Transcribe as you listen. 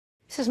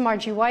This is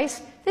Margie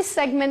Weiss. This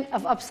segment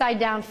of Upside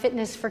Down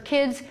Fitness for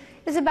Kids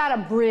is about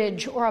a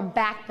bridge or a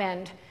back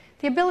bend.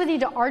 The ability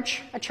to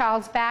arch a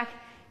child's back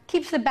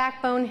keeps the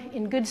backbone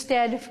in good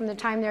stead from the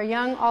time they're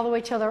young all the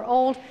way till they're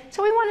old.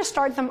 So we want to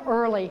start them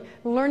early,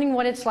 learning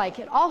what it's like.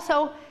 It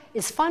also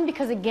is fun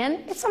because,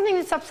 again, it's something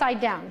that's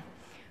upside down.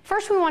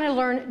 First, we want to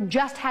learn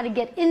just how to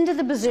get into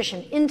the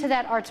position, into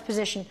that arch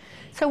position.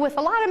 So with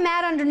a lot of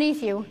mat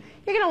underneath you,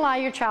 you're going to lie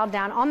your child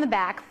down on the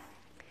back.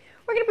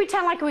 We're going to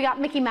pretend like we got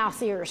Mickey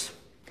Mouse ears.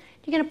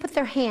 You're going to put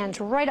their hands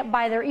right up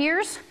by their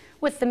ears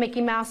with the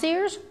Mickey Mouse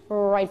ears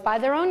right by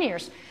their own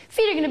ears.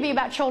 Feet are going to be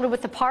about shoulder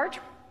width apart.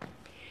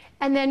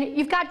 And then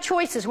you've got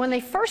choices. When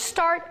they first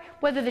start,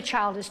 whether the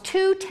child is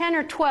 2, 10,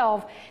 or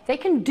 12, they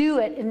can do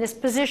it in this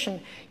position.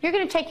 You're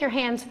going to take your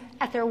hands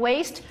at their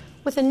waist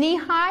with a knee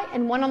high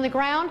and one on the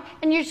ground,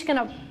 and you're just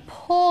going to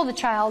pull the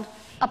child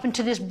up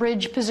into this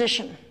bridge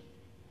position.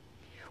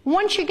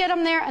 Once you get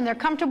them there and they're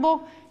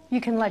comfortable,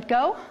 you can let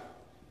go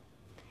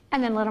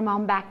and then let them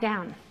on back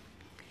down.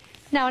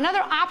 Now,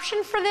 another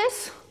option for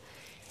this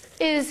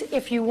is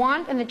if you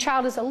want and the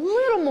child is a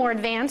little more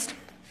advanced,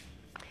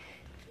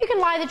 you can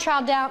lie the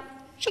child down.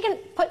 She can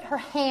put her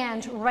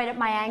hands right at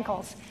my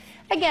ankles.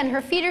 Again, her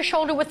feet are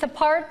shoulder width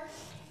apart,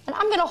 and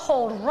I'm going to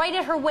hold right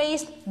at her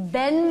waist,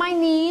 bend my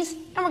knees,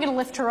 and we're going to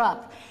lift her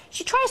up.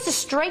 She tries to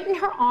straighten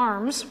her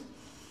arms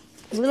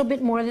a little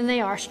bit more than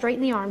they are.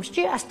 Straighten the arms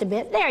just a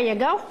bit. There you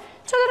go.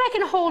 So that I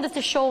can hold at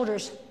the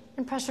shoulders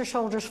and press her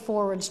shoulders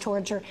forwards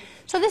towards her.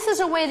 So this is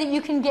a way that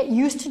you can get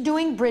used to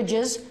doing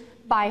bridges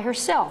by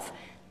herself.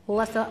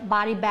 Let the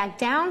body back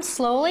down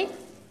slowly,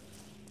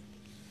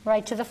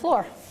 right to the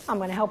floor. I'm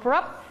going to help her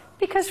up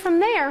because from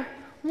there,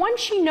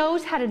 once she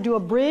knows how to do a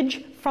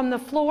bridge from the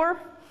floor,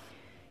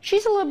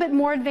 she's a little bit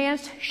more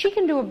advanced. She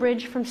can do a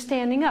bridge from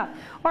standing up,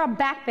 or a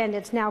back bend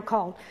it's now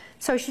called.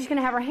 So she's going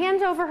to have her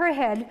hands over her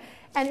head,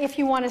 and if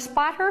you want to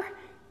spot her,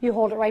 you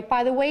hold it right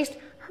by the waist.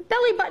 Her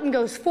belly button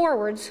goes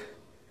forwards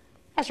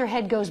as her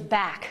head goes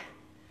back.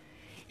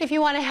 If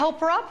you want to help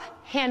her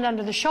up, hand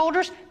under the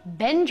shoulders,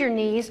 bend your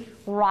knees,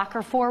 rock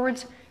her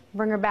forwards,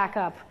 bring her back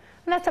up.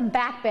 And that's a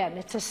back bend.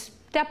 It's a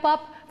step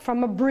up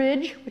from a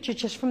bridge, which is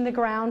just from the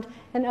ground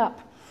and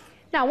up.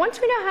 Now,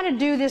 once we know how to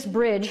do this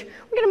bridge,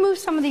 we're going to move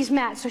some of these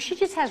mats. So she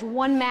just has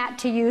one mat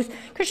to use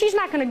because she's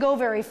not going to go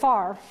very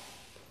far.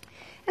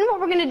 And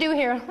what we're going to do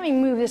here, let me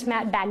move this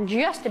mat back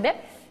just a bit.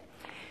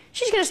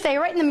 She's going to stay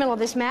right in the middle of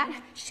this mat.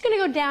 She's going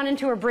to go down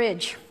into her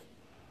bridge.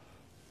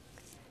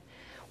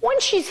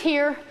 Once she's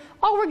here,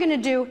 all we're going to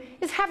do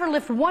is have her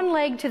lift one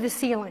leg to the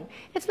ceiling.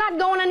 It's not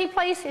going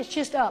anyplace, it's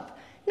just up.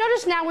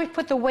 Notice now we've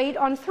put the weight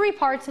on 3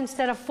 parts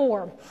instead of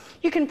 4.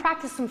 You can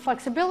practice some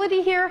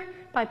flexibility here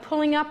by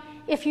pulling up.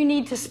 If you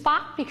need to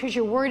spot because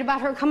you're worried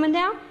about her coming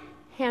down,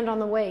 hand on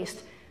the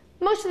waist.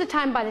 Most of the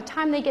time, by the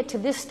time they get to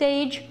this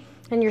stage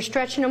and you're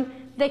stretching them,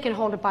 they can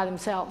hold it by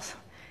themselves.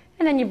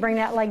 And then you bring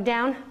that leg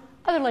down,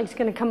 other leg's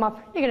going to come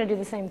up, you're going to do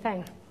the same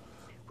thing.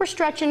 We're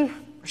stretching,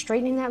 we're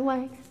straightening that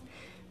leg,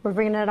 we're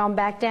bringing it on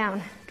back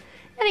down.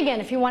 And again,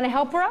 if you want to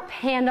help her up,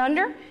 hand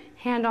under,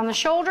 hand on the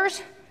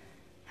shoulders,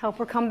 help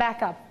her come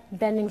back up,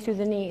 bending through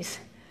the knees.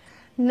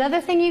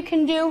 Another thing you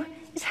can do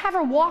is have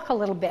her walk a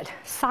little bit,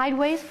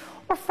 sideways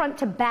or front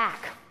to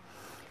back.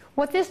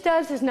 What this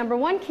does is, number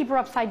 1, keep her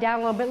upside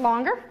down a little bit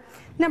longer.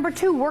 Number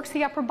 2, works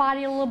the upper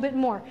body a little bit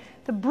more.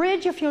 The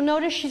bridge, if you'll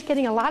notice, she's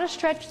getting a lot of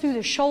stretch through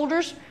the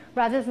shoulders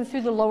rather than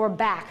through the lower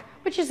back,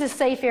 which is a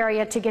safe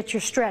area to get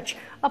your stretch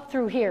up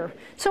through here.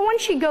 So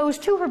once she goes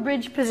to her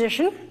bridge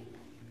position,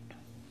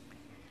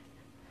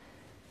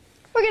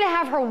 we're going to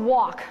have her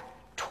walk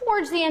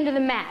towards the end of the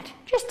mat,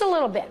 just a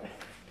little bit.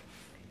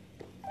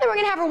 Then we're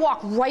going to have her walk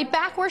right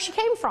back where she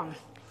came from.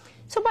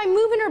 So by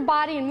moving her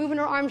body and moving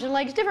her arms and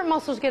legs, different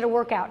muscles get a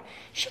workout.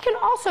 She can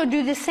also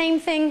do the same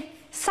thing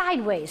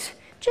sideways,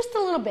 just a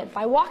little bit,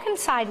 by walking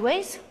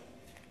sideways,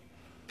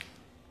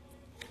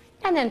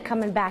 and then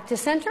coming back to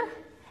center,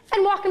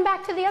 and walking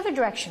back to the other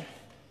direction,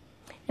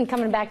 and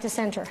coming back to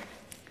center.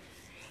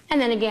 And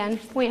then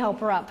again, we help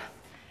her up.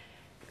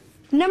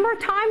 Number of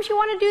times you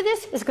want to do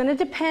this is going to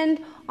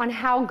depend on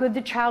how good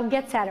the child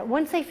gets at it.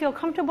 Once they feel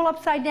comfortable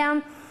upside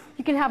down,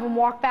 you can have them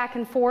walk back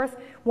and forth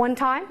 1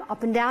 time,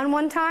 up and down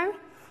 1 time.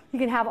 You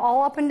can have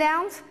all up and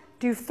downs,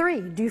 do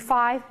 3, do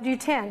 5, do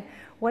 10.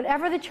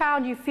 Whatever the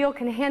child you feel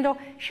can handle,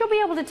 she'll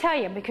be able to tell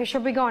you because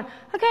she'll be going,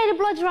 okay, the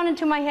blood's running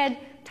to my head,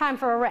 time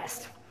for a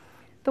rest.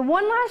 The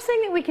one last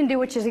thing that we can do,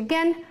 which is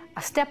again,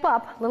 a step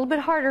up, a little bit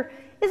harder,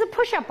 is a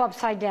push-up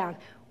upside down.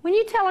 When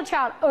you tell a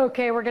child,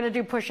 okay, we're going to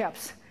do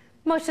push-ups,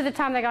 most of the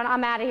time they're going,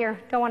 I'm out of here,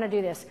 don't want to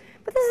do this.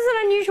 But this is an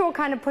unusual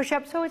kind of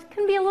push-up, so it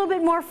can be a little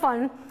bit more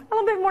fun, a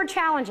little bit more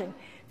challenging.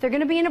 They're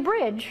going to be in a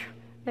bridge.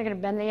 They're going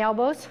to bend the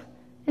elbows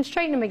and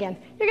straighten them again.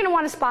 You're going to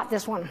want to spot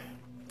this one.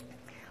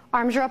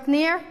 Arms are up in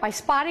the air. By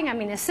spotting, I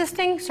mean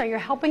assisting, so you're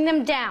helping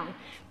them down.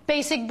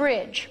 Basic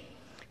bridge.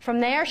 From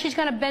there, she's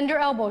going to bend her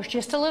elbows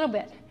just a little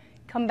bit.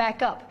 Come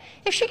back up.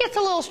 If she gets a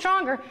little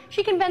stronger,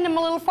 she can bend them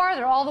a little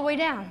farther all the way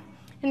down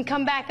and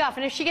come back up.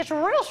 And if she gets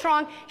real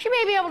strong, she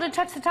may be able to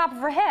touch the top of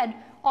her head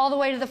all the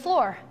way to the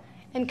floor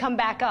and come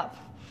back up.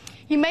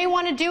 You may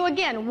want to do,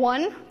 again,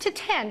 1 to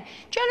 10.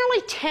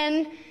 Generally,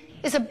 10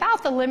 is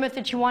about the limit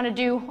that you want to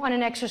do on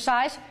an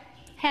exercise.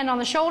 Hand on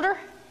the shoulder,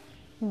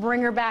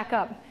 bring her back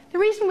up. The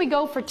reason we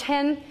go for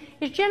 10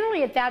 is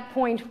generally at that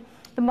point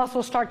the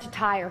muscles start to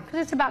tire because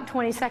it's about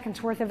 20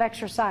 seconds worth of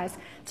exercise.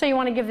 So you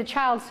want to give the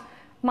child's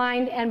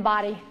mind and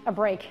body a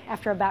break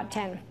after about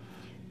 10.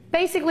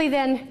 Basically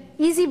then,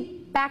 easy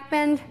back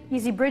bend,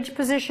 easy bridge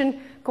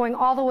position, going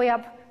all the way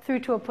up through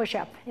to a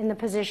push-up in the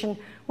position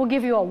will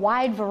give you a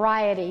wide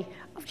variety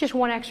of just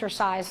one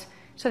exercise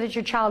so that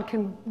your child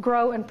can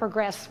grow and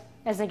progress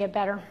as they get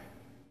better.